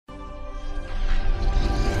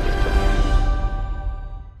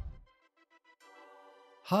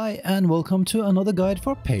Hi and welcome to another guide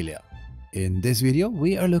for Palia. In this video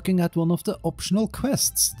we are looking at one of the optional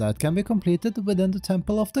quests that can be completed within the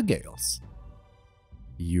Temple of the Gales.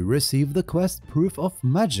 You receive the quest Proof of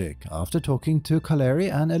Magic after talking to Caleri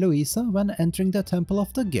and Elouisa when entering the Temple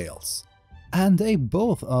of the Gales, and they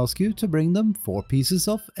both ask you to bring them 4 pieces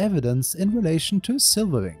of evidence in relation to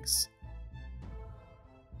Silverwings.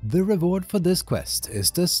 The reward for this quest is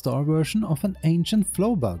the star version of an Ancient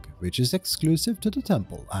Flowbug, which is exclusive to the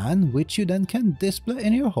temple and which you then can display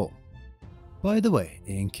in your home. By the way,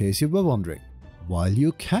 in case you were wondering, while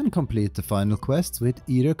you can complete the final quests with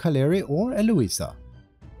either Caleri or Elouisa,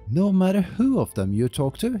 no matter who of them you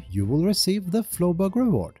talk to, you will receive the Flowbug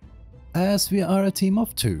reward. As we are a team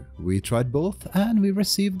of 2, we tried both and we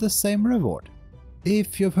received the same reward.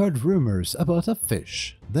 If you've heard rumors about a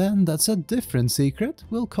fish, then that's a different secret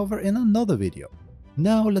we'll cover in another video.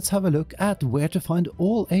 Now let's have a look at where to find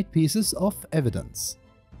all 8 pieces of evidence.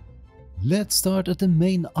 Let's start at the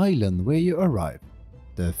main island where you arrive.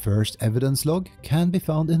 The first evidence log can be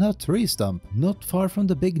found in a tree stump not far from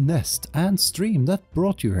the big nest and stream that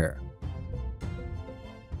brought you here.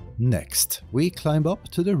 Next, we climb up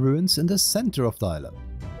to the ruins in the center of the island.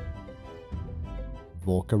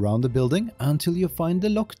 Walk around the building until you find the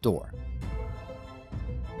locked door.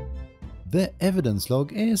 The evidence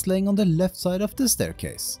log is laying on the left side of the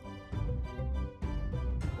staircase.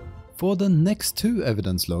 For the next 2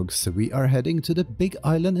 evidence logs, we are heading to the big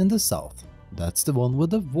island in the south. That's the one with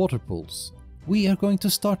the water pools. We are going to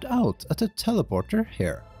start out at the teleporter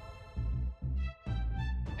here.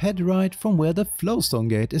 Head right from where the flowstone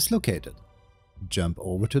gate is located. Jump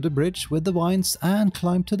over to the bridge with the vines and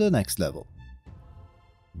climb to the next level.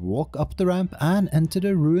 Walk up the ramp and enter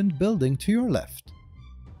the ruined building to your left.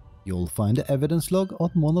 You'll find the evidence log on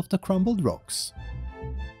one of the crumbled rocks.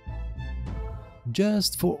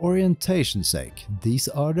 Just for orientation's sake, these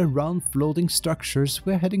are the round floating structures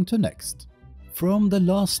we're heading to next. From the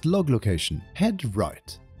last log location, head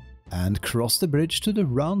right and cross the bridge to the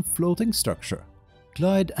round floating structure.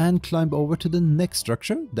 Glide and climb over to the next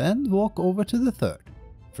structure, then walk over to the third.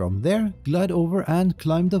 From there, glide over and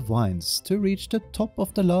climb the vines to reach the top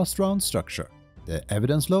of the last round structure. The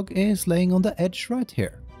evidence log is laying on the edge right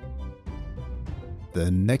here. The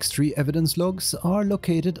next 3 evidence logs are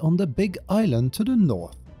located on the big island to the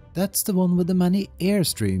north. That's the one with the many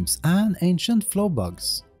airstreams and ancient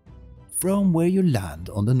flowbugs. From where you land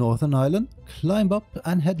on the northern island, climb up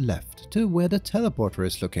and head left to where the teleporter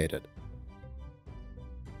is located.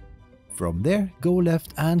 From there, go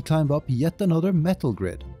left and climb up yet another metal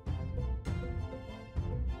grid.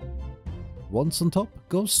 Once on top,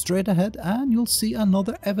 go straight ahead and you'll see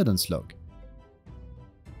another evidence log.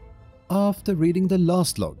 After reading the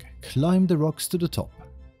last log, climb the rocks to the top.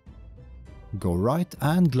 Go right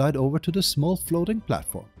and glide over to the small floating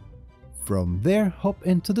platform. From there, hop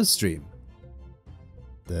into the stream.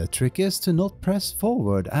 The trick is to not press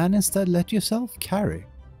forward and instead let yourself carry.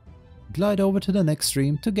 Glide over to the next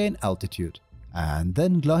stream to gain altitude, and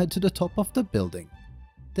then glide to the top of the building.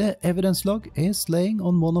 The evidence log is laying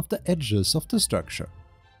on one of the edges of the structure.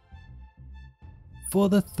 For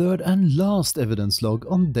the third and last evidence log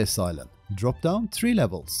on this island, drop down 3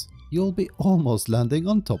 levels. You'll be almost landing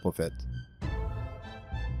on top of it.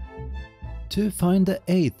 To find the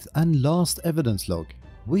 8th and last evidence log,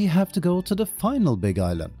 we have to go to the final big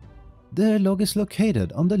island. The log is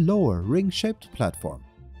located on the lower ring-shaped platform.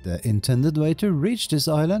 The intended way to reach this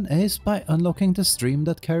island is by unlocking the stream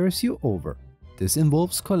that carries you over. This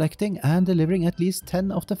involves collecting and delivering at least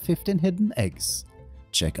 10 of the 15 hidden eggs.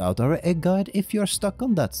 Check out our egg guide if you're stuck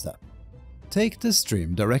on that step. Take the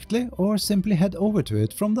stream directly or simply head over to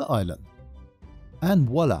it from the island. And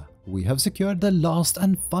voila, we have secured the last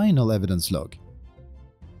and final evidence log.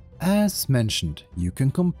 As mentioned, you can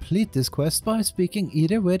complete this quest by speaking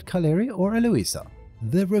either with Caleri or Elouisa.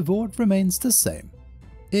 The reward remains the same.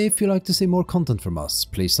 If you like to see more content from us,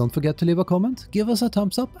 please don't forget to leave a comment, give us a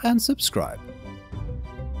thumbs up and subscribe.